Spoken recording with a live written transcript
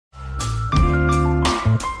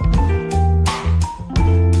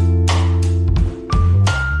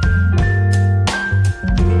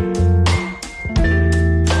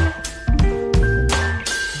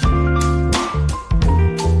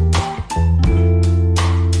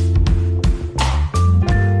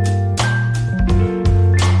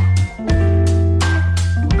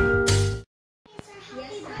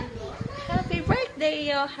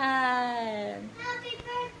Yohan. Happy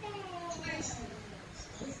birthday!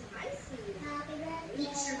 Happy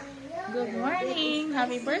birthday! Good morning.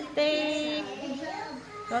 Happy birthday.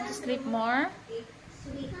 You want to sleep more?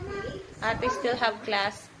 Ate still have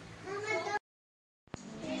class.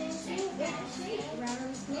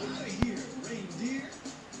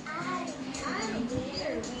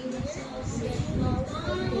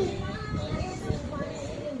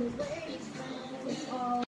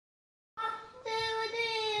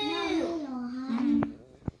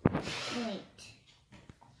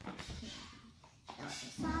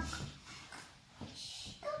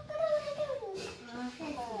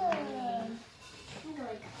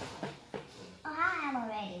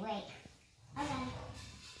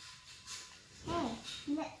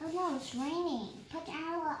 Oh no, it's raining. Put the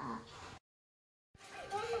umbrella up.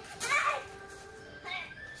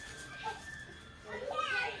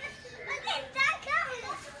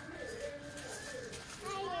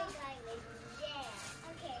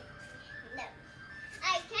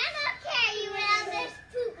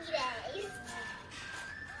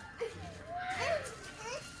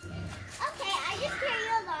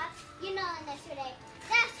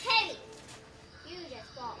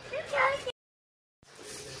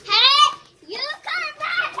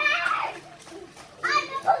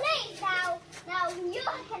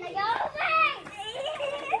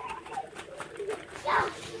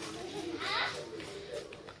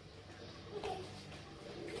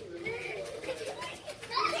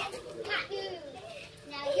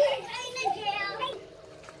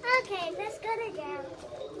 Okay, let's go to jail.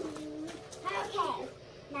 Okay,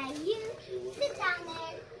 now you sit down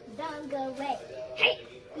there. Don't go away. Hey,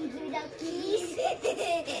 you do donkeys.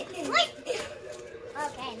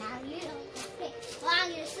 Okay, now you don't sleep. While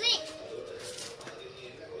you sleep.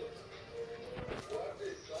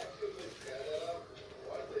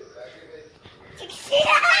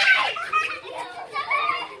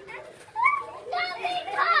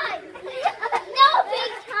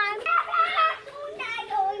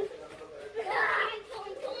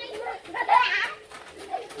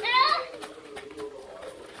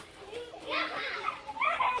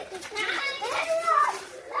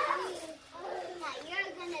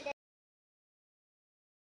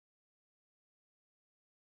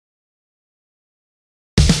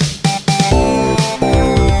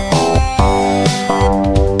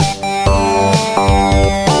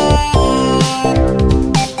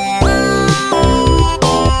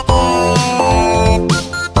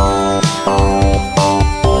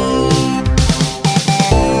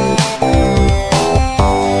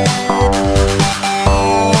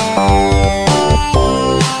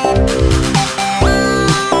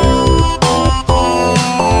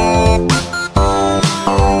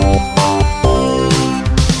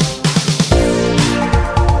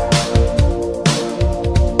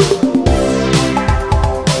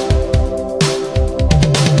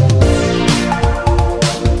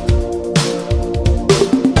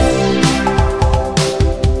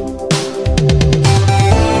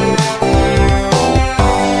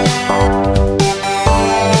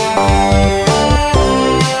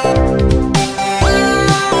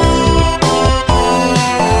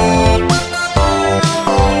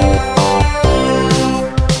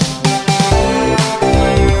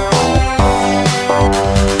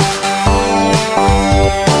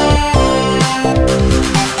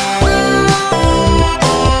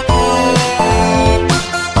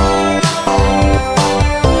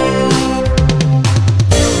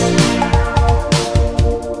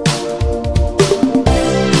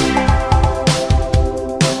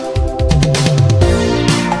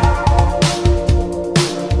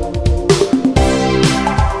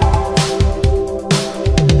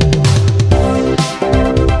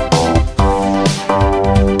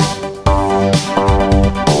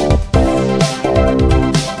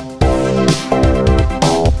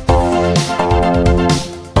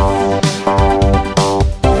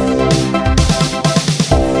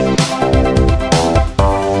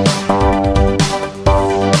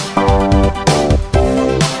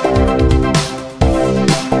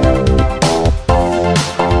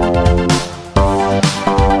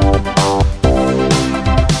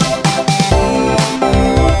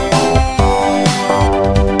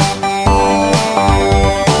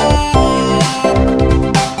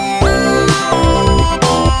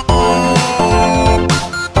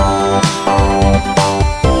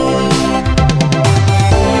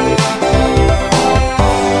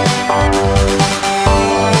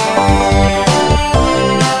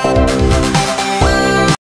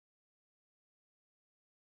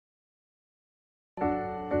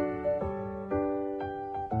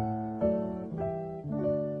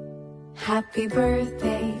 Happy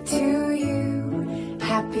birthday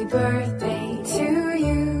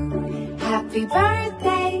Happy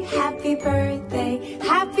birthday, happy birthday,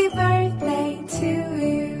 happy birthday to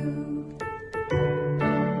you.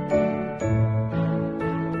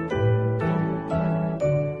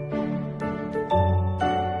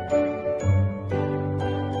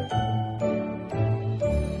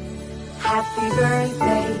 Happy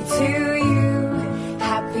birthday to you.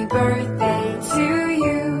 Happy birthday to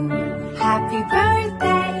you. Happy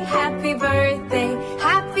birthday, happy birthday,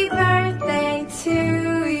 happy birthday to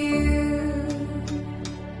you.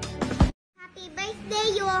 Happy birthday,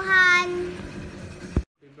 Johan.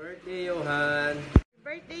 Happy birthday, Johan.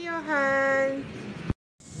 Birthday, Johan.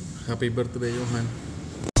 Happy birthday, Johan.